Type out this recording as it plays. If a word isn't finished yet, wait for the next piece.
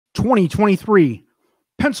2023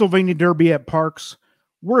 Pennsylvania Derby at Parx.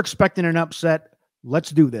 We're expecting an upset.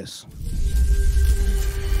 Let's do this.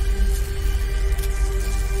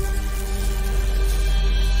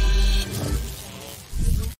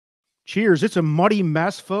 Cheers. It's a muddy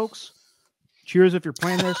mess, folks. Cheers if you're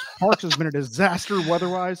playing this. Parx has been a disaster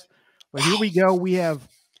weather-wise. But here we go. We have,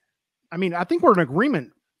 I think we're in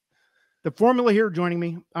agreement. The formula here joining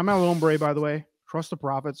me. I'm El Hombre, by the way. Trust the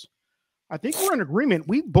profits. I think we're in agreement.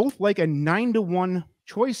 We both like a 9-1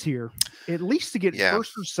 choice here, at least to get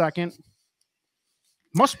first or second.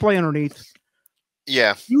 Must play underneath.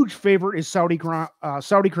 Yeah. Huge favorite is Saudi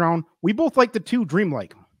Crown. We both like the 2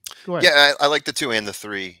 Dreamlike. Go ahead. Yeah, I like the 2 and the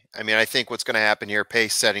 3. I think what's going to happen here,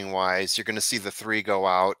 pace setting wise, you're going to see the 3 go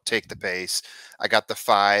out, take the pace. I got the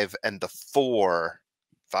 5 and the 4.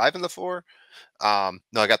 5 and the 4?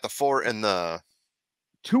 No, I got the 4 and the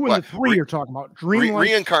 2 and the 3 you're talking about.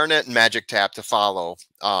 Reincarnate and Magic Tap to follow,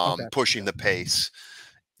 pushing the pace.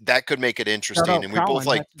 That could make it interesting. And we both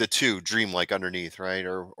like the 2 Dreamlike underneath, right?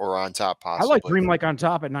 Or on top possibly. I like Dreamlike on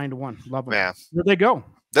top at 9-1. Love them. Yeah. There they go.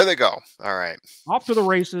 There they go. All right. Off to the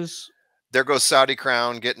races. There goes Saudi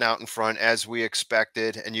Crown getting out in front as we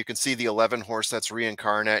expected. And you can see the 11 horse that's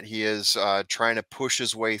Reincarnate. He is trying to push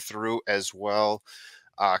his way through as well.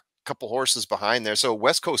 Couple horses behind there. So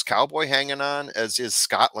West Coast Cowboy hanging on, as is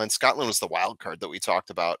Scotland. Scotland was the wild card that we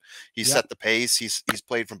talked about. He set the pace. He's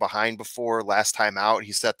played from behind before. Last time out,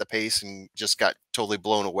 he set the pace and just got totally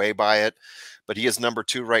blown away by it. But he is number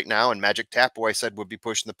 2 right now. And Magic Tap, who I said would be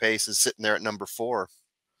pushing the pace, is sitting there at number 4.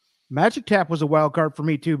 Magic Tap was a wild card for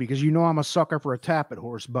me too, because I'm a sucker for a tap at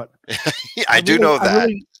horse. But yeah, I do know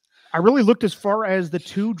that. I really looked as far as the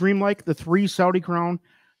 2 Dreamlike, the 3 Saudi Crown.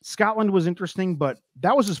 Scotland was interesting, but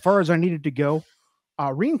that was as far as I needed to go.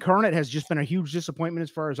 Reincarnate has just been a huge disappointment as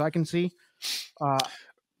far as I can see.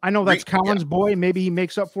 I know that's Colin's boy. Maybe he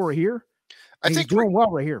makes up for it here. I think he's doing well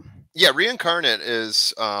right here. Yeah, Reincarnate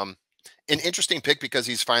is an interesting pick because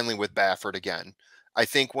he's finally with Baffert again. I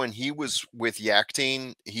think when he was with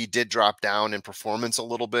Yaktine, he did drop down in performance a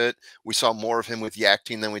little bit. We saw more of him with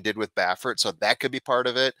Yaktine than we did with Baffert, so that could be part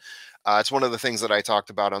of it. It's one of the things that I talked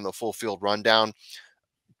about on the full field rundown.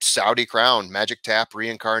 Saudi Crown, Magic Tap,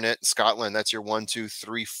 Reincarnate, Scotland. That's your 1, 2,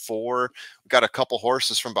 3, 4. We've got a couple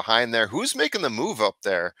horses from behind there. Who's making the move up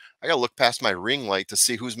there? I got to look past my ring light to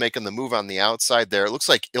see who's making the move on the outside there. It looks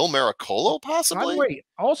like Il Miracolo, possibly. By the way,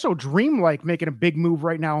 also Dreamlike making a big move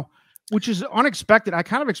right now, which is unexpected. I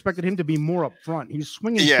kind of expected him to be more up front. He's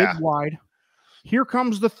swinging big wide. Here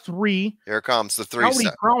comes the 3. Here comes the 3. Saudi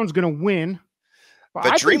Crown's going to win.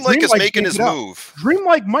 But Dreamlike is making his move.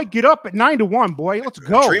 Dreamlike might get up at 9-1, boy. Let's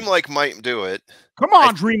go. Dreamlike might do it. Come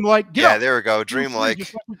on, Dreamlike. Get up. There we go. Dreamlike.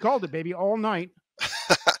 Just like we called it, baby, all night.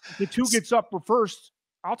 The 2 gets up for first.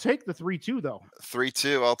 I'll take the 3-2, though.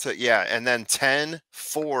 3-2. I'll take, and then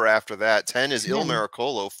 10-4 after that. 10 is Il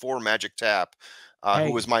Miracolo, 4 Magic Tap,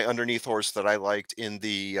 who was my underneath horse that I liked in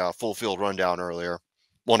the full field rundown earlier.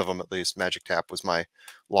 One of them, at least. Magic Tap was my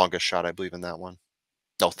longest shot, I believe, in that one.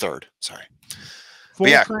 No, 3rd. Sorry. Full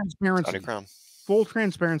transparency. Full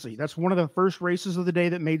transparency. That's one of the first races of the day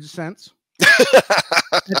that made sense.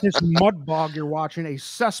 At this mud bog you're watching, a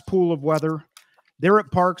cesspool of weather. They're at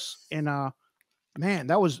Parx, and man,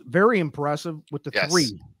 that was very impressive with the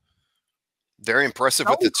 3. Very impressive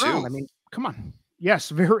with the 2. Come on. Yes,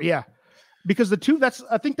 very, because the 2,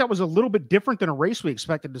 I think that was a little bit different than a race we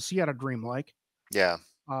expected to see out of Dreamlike. Yeah.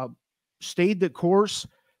 Stayed the course,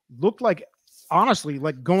 looked like, honestly,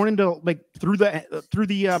 like going into through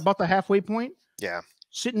the about the halfway point. Yeah.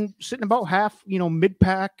 Sitting about half, mid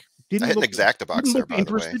pack. I hit an exacta box there, by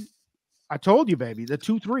the way. I told you, baby, the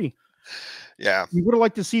 2-3. Yeah. We would have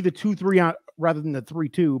liked to see the 2-3 on rather than the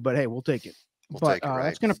 3-2, but hey, we'll take it. Take it, right?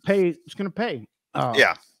 That's gonna pay. It's gonna pay.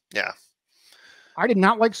 Yeah. I did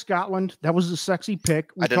not like Scotland. That was a sexy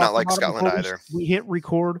pick. I did not like Scotland either. We hit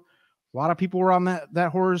record. A lot of people were on that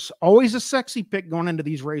horse. Always a sexy pick going into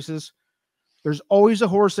these races. There's always a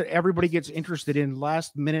horse that everybody gets interested in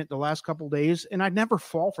last minute, the last couple of days, and I never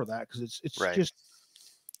fall for that because it's just,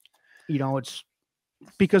 it's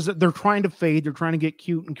because they're trying to fade, they're trying to get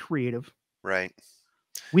cute and creative. Right.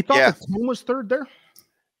 We thought the 10 was 3rd there.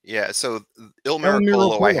 Yeah. So Il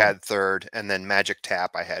Miracolo I had 3rd, and then Magic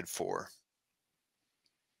Tap I had 4.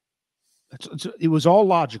 It was all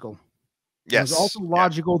logical. Yes. It was also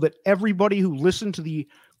logical that everybody who listened to the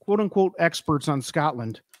quote unquote experts on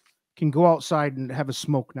Scotland can go outside and have a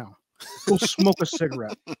smoke now. Go smoke a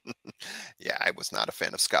cigarette. Yeah, I was not a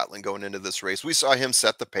fan of Scotland going into this race. We saw him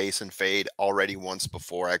set the pace and fade already once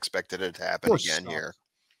before. I expected it to happen again here.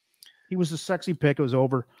 He was a sexy pick. It was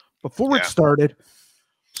over. Before it started,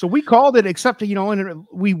 So we called it, except, and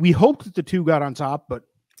we hoped that the 2 got on top, but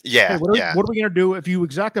Yeah, hey, what are we going to do? If you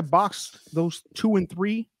exacta box those 2 and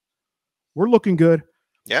 3, we're looking good.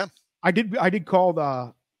 Yeah. I did call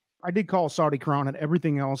Saudi Crown and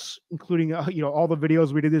everything else, including, all the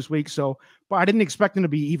videos we did this week. So, but I didn't expect them to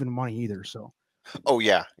be even money either. So, oh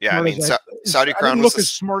yeah. I mean, Saudi I Crown didn't was look as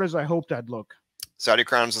smart as I hoped I'd look. Saudi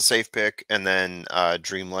Crown's a safe pick, and then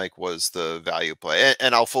Dreamlike was the value play.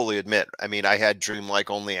 And I'll fully admit, I mean, I had Dreamlike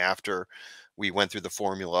only after we went through the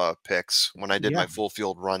formula picks. When I did my full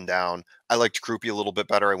field rundown, I liked Kroopy a little bit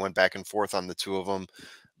better. I went back and forth on the 2 of them,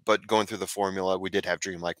 but going through the formula, we did have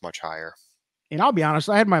Dreamlike much higher. And I'll be honest,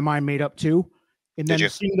 I had my mind made up too. And then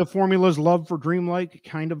seeing the formula's love for Dreamlike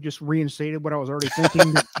kind of just reinstated what I was already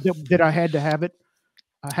thinking that I had to have it.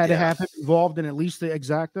 I had to have it involved in at least the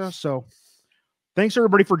exacta. So thanks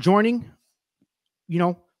everybody for joining.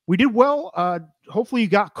 We did well. Hopefully you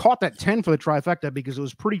got caught that 10 for the trifecta because it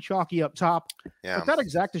was pretty chalky up top. Yeah. But that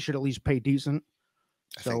exacta should at least pay decent.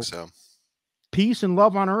 I think so. Peace and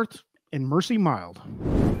love on earth and mercy mild.